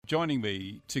Joining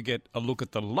me to get a look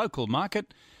at the local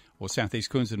market, or South East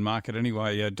Queensland market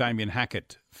anyway, Damian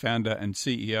Hackett, founder and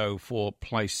CEO for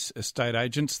Place Estate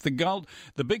Agents. The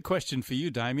big question for you,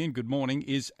 Damian, good morning,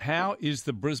 is how is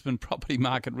the Brisbane property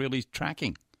market really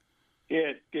tracking?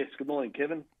 Yes, good morning,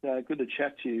 Kevin. Good to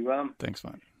chat to you. Thanks,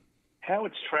 mate. How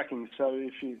it's tracking,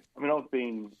 I've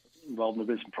been involved in the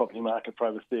Brisbane property market for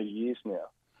over 30 years now,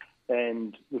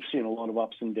 and we've seen a lot of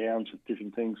ups and downs with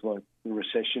different things like the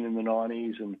recession in the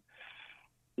 90s and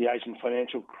the Asian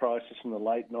financial crisis in the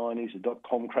late 90s, the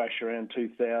dot-com crash around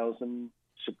 2000,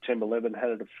 September 11 had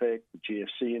an effect, the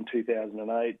GFC in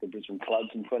 2008, the Brisbane floods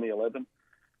in 2011,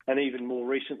 and even more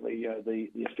recently, the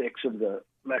effects of the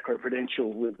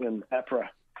macro-prudential when APRA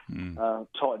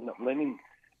tightened up lending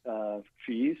a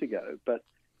few years ago. But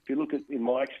if you look at, in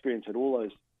my experience, at all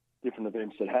those different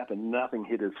events that happened, nothing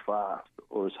hit as fast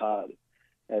or as hard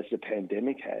as the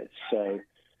pandemic has. So,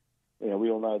 we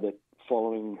all know that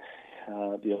following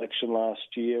the election last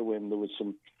year, when there was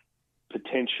some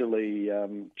potentially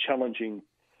challenging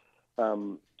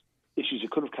issues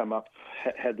that could have come up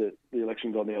had the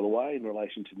election gone the other way in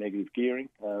relation to negative gearing,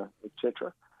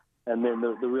 etc. And then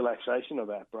the relaxation of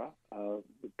APRA,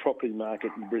 the property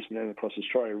market in Brisbane and across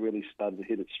Australia really started to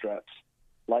hit its straps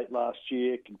late last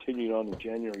year, continued on in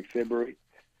January, February.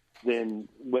 Then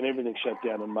when everything shut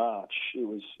down in March, it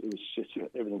was just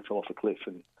everything fell off a cliff.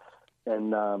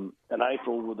 And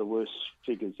April were the worst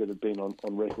figures that have been on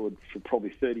record for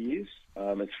probably 30 years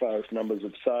as far as numbers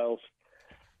of sales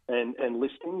and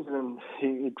listings. And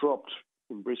it dropped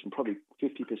in Brisbane probably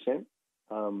 50%.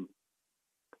 And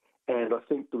I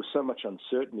think there was so much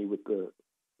uncertainty with the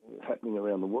happening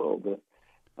around the world that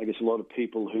I guess a lot of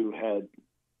people who had,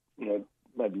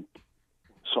 maybe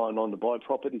signed on to buy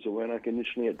properties or weren't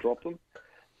initially had dropped them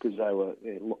because they were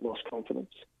lost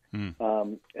confidence.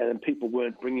 And people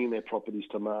weren't bringing their properties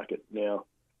to market. Now,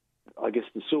 I guess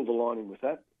the silver lining with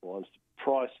that was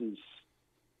prices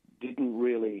didn't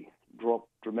really drop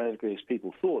dramatically as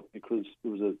people thought because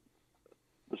there was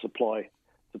the supply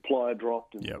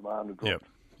dropped and demand dropped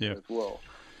as well.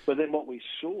 But then what we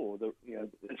saw,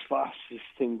 as fast as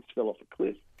things fell off a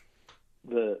cliff,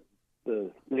 the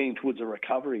leaning towards a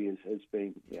recovery has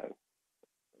been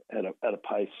at a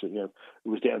pace. It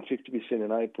was down 50%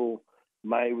 in April.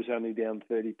 May was only down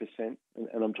 30%, and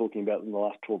I'm talking about in the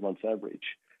last 12 months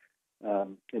average.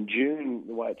 In June,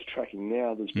 the way it's tracking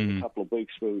now, there's been a couple of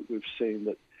weeks where we've seen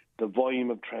that the volume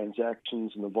of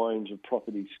transactions and the volumes of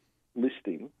properties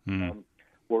listing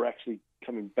were actually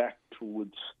coming back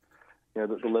towards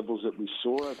the levels that we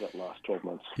saw over that last 12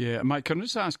 months. Yeah, mate, can I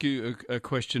just ask you a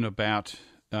question about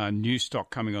new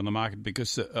stock coming on the market?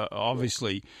 Because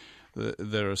obviously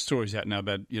there are stories out now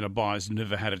about buyers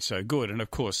never had it so good, and of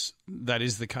course that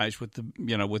is the case with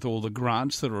with all the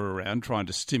grants that are around trying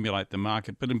to stimulate the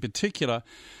market. But in particular,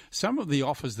 some of the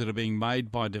offers that are being made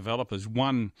by developers.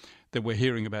 One that we're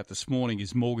hearing about this morning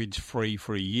is mortgage free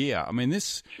for a year. I mean,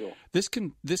 this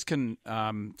can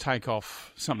take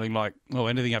off something like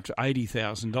anything up to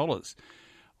 $80,000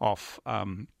 off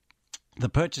the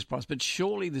purchase price. But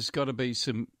surely there's got to be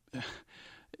some.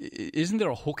 Isn't there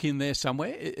a hook in there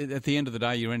somewhere? At the end of the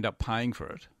day, you end up paying for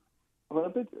it.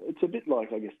 Well, it's a bit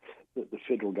like, I guess, the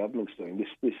federal government's doing.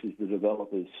 This is the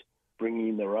developers bringing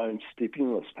in their own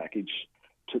stimulus package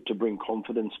to bring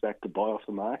confidence back to buy off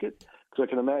the market. Because I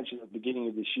can imagine at the beginning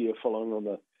of this year, following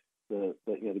on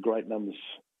the great numbers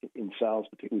in sales,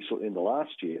 particularly sort of in the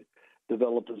last year,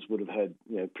 developers would have had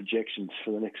projections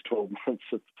for the next 12 months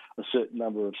of a certain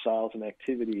number of sales and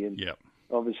activity. And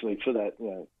obviously for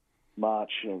that,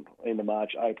 March, end of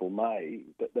March, April, May,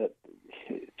 that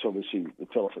it's obviously it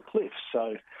fell off a cliff.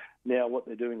 So now what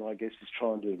they're doing, I guess, is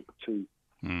trying to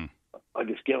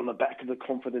get on the back of the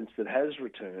confidence that has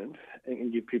returned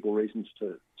and give people reasons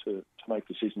to make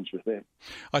decisions with them.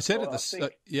 I said at the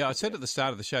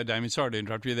start of the show, Damien. Sorry to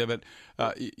interrupt you there, but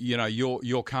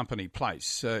your company,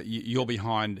 Place, you're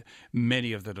behind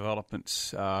many of the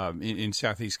developments in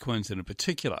South East Queensland in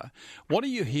particular. What are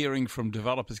you hearing from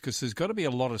developers? Because there's got to be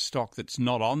a lot of stock that's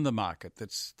not on the market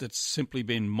that's simply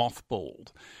been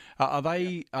mothballed. Are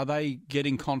they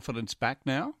getting confidence back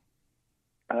now?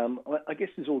 I guess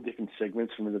there's all different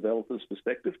segments from the developer's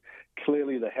perspective.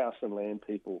 Clearly, the house and land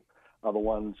people are the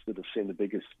ones that have seen the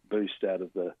biggest boost out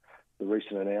of the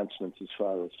recent announcements as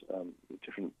far as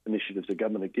different initiatives the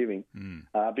government are giving,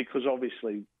 because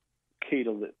obviously key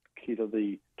to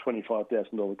the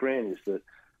 $25,000 grant is that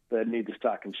they need to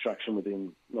start construction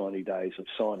within 90 days of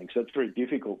signing. So it's very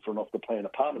difficult for an off-the-plan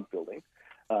apartment building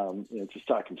to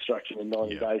start construction in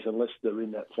 90 days unless they're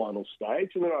in that final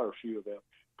stage, and there are a few of our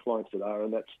clients that are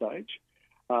in that stage.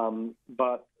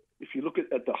 But if you look at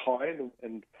the high end,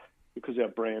 and because our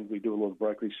brand, we do a lot of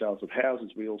brokerage sales of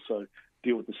houses, we also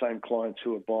deal with the same clients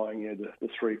who are buying the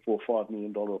 $3, $4, $5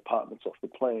 million apartments off the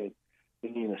plan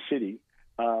in the inner city.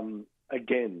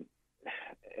 Again,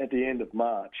 at the end of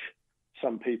March,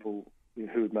 some people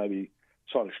who had maybe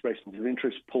signed expressions of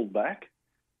interest pulled back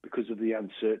because of the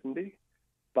uncertainty.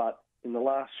 But in the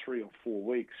last 3 or 4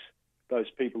 weeks, those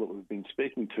people that we've been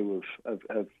speaking to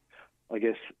have I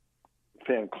guess,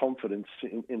 found confidence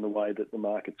in the way that the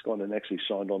market's gone and actually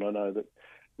signed on. I know that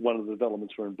one of the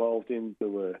developments we're involved in, there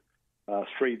were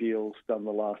 3 deals done in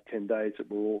the last 10 days that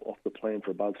were all off the plan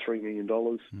for above $3 million.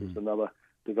 There's another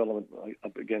development,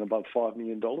 again, above $5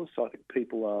 million. So I think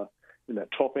people are in that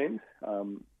top end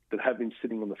that have been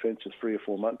sitting on the fence for 3 or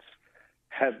 4 months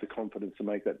have the confidence to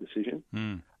make that decision.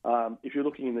 If you're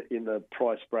looking in the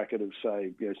price bracket of,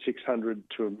 say, 600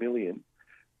 to $1 million,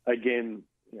 again,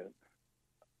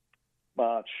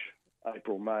 March,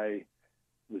 April, May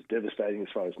was devastating as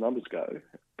far as numbers go.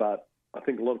 But I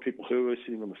think a lot of people who were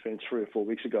sitting on the fence 3 or 4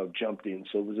 weeks ago have jumped in.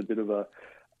 So there was a bit of a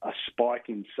spike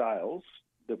in sales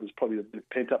that was probably a bit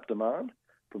pent-up demand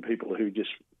from people who just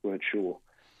weren't sure.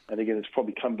 And again, it's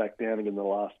probably come back down again in the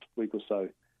last week or so,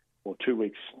 or 2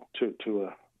 weeks to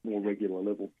a more regular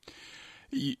level.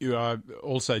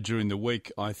 Also, during the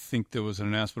week, I think there was an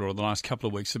announcement, or the last couple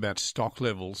of weeks, about stock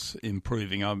levels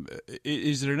improving.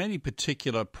 Is there in any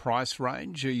particular price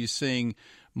range? Are you seeing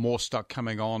more stock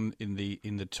coming on in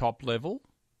the top level?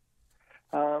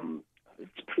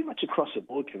 It's pretty much across the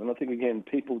board, Kevin. I think, again,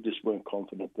 people just weren't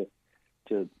confident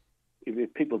that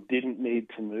if people didn't need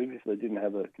to move, if they didn't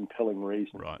have a compelling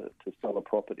reason to sell a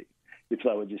property, if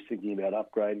they were just thinking about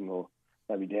upgrading or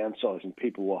maybe downsizing,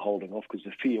 people were holding off because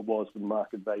the fear was the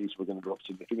market values were going to drop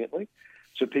significantly.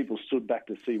 So people stood back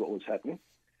to see what was happening.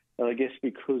 And I guess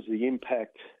because the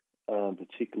impact,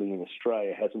 particularly in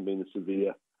Australia, hasn't been as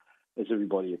severe as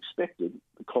everybody expected,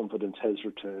 the confidence has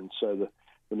returned. So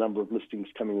the number of listings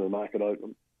coming to the market,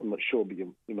 I'm not sure, but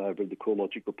you may have read the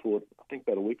CoreLogic report, I think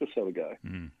about a week or so ago,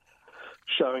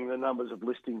 showing the numbers of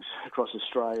listings across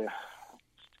Australia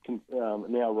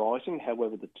now rising.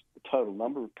 However, the total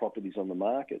number of properties on the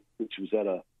market, which was at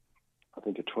a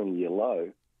 20-year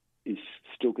low, is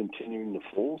still continuing to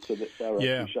fall. So that they're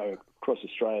actually showing across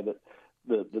Australia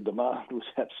that the demand was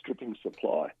outstripping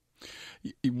supply.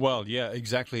 Well, yeah,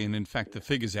 exactly. And in fact, the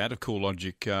figures out of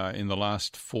CoreLogic in the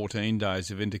last 14 days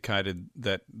have indicated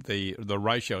that the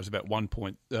ratio is about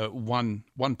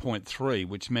 1.3,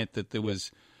 which meant that there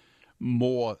was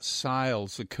more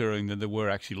sales occurring than there were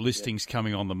actually listings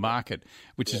coming on the market,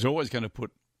 which is always going to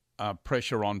put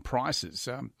pressure on prices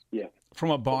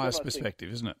from a buyer's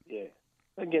perspective, isn't it? Yeah.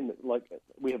 Again, like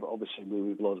we have a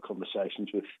lot of conversations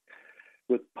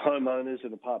with homeowners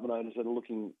and apartment owners that are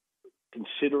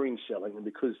considering selling, and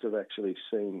because they've actually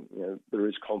seen there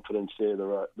is confidence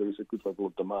there is a good level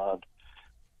of demand.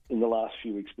 In the last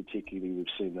few weeks particularly, we've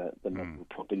seen that the number of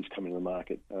properties coming to the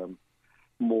market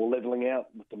more levelling out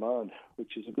with demand,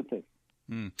 which is a good thing.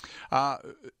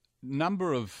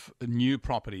 Number of new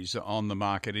properties on the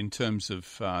market in terms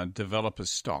of developer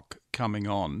stock coming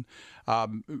on.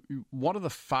 What are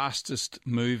the fastest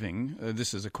moving?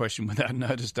 This is a question without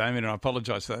notice, Damian, and I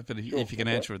apologise for that, but if you can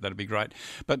answer it, that'd be great.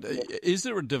 But is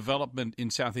there a development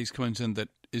in southeast Queensland that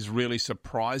is really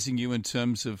surprising you in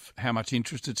terms of how much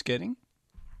interest it's getting?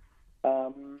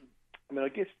 I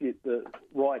guess the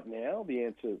right now, the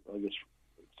answer, it's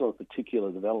not a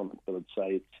particular development, but I'd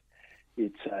say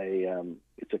it's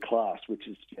a class, which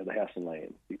is the house and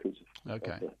land because of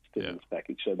the stimulus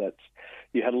package. So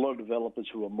you had a lot of developers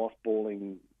who were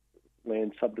mothballing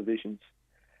land subdivisions,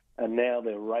 and now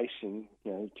they're racing,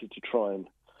 to try and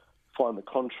find the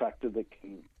contractor that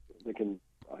can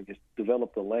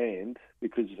develop the land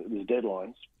because there's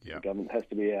deadlines. The government has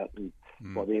to be out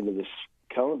by the end of this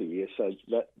calendar year. So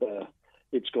that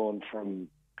it's gone from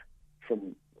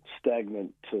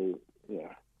stagnant to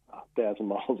 1,000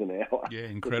 miles an hour. Yeah,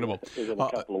 incredible. Within a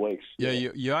couple of weeks. Yeah,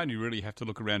 you only really have to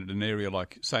look around at an area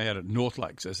like, say, out at North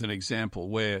Lakes as an example,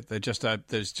 where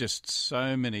there's just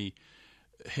so many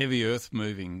heavy earth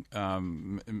moving,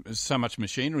 so much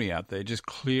machinery out there, just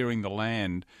clearing the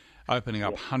land, opening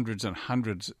up hundreds and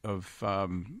hundreds of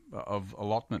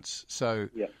allotments. So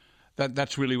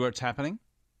that's really where it's happening?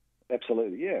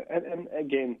 Absolutely, yeah. And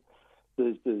again,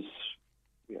 there's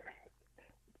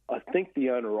I think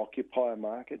the owner-occupier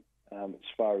market, as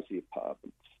far as the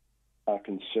apartments are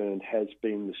concerned, has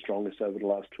been the strongest over the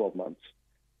last 12 months.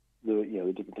 The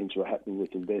different things were happening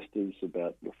with investors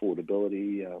about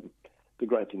affordability. The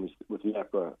great thing is with the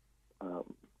APRA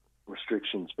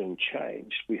restrictions being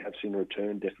changed, we have seen a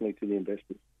return definitely to the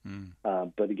investors.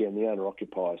 But again, the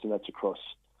owner-occupiers, and that's across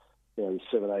the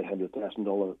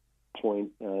 $700,000-800,000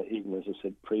 point, even as I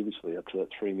said previously, up to that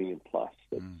 $3 million plus.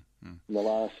 In the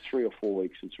last 3 or 4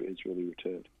 weeks, it's really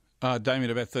returned. Damian,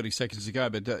 about 30 seconds to go,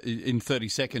 but in 30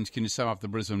 seconds, can you sum up the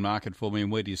Brisbane market for me,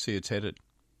 and where do you see it's headed?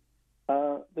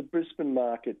 The Brisbane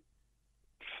market,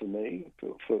 for me,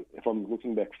 if I'm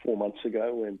looking back 4 months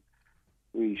ago when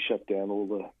we shut down all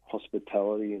the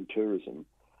hospitality and tourism,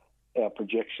 our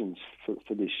projections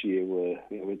for this year were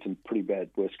in some pretty bad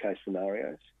worst-case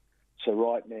scenarios. So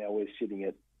right now we're sitting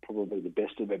at probably the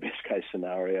best of our best-case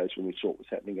scenarios when we saw what was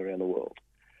happening around the world.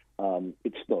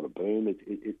 It's not a boom.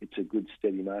 It's a good,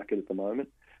 steady market at the moment.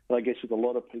 And I guess with a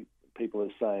lot of people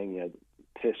are saying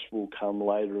tests will come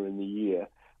later in the year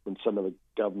when some of the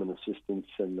government assistance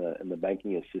and the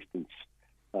banking assistance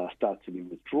starts to be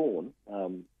withdrawn.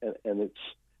 And it's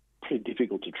pretty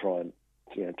difficult to try and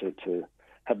to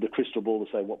have the crystal ball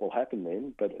to say what will happen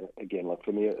then. But again, like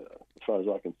for me, as far as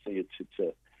I can see, it's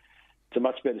a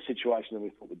much better situation than we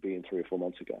thought we'd be in 3 or 4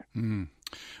 months ago.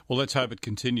 Well, let's hope it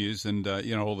continues, and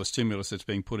all the stimulus that's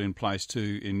being put in place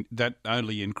too, that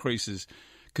only increases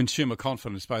consumer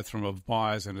confidence, both from a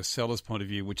buyer's and a seller's point of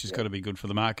view, which has got to be good for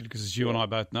the market, because as you and I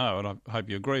both know, and I hope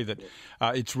you agree, that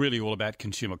it's really all about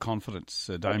consumer confidence,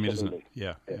 Damian, isn't it?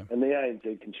 Yeah. And the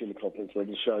ANZ consumer confidence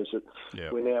level shows that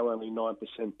we're now only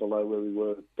 9% below where we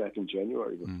were back in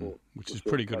January before. Which is a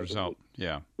pretty good result,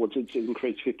 Well, it's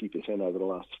increased 50% over the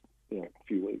last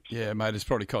few weeks. Yeah, mate, it's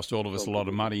probably cost all of us a lot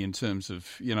of money in terms of,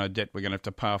 debt we're going to have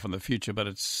to pay off in the future, but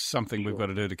it's something we've got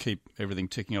to do to keep everything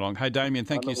ticking along. Hey, Damian,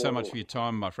 thank you so much for your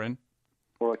time, my friend.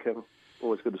 All right, Kevin.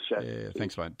 Always good to chat. Yeah,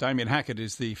 thanks, mate. Damian Hackett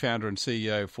is the founder and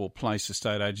CEO for Place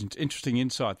Estate Agents. Interesting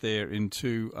insight there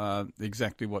into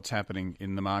exactly what's happening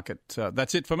in the market.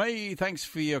 That's it for me. Thanks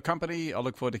for your company. I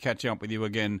look forward to catching up with you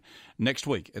again next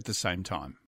week at the same time.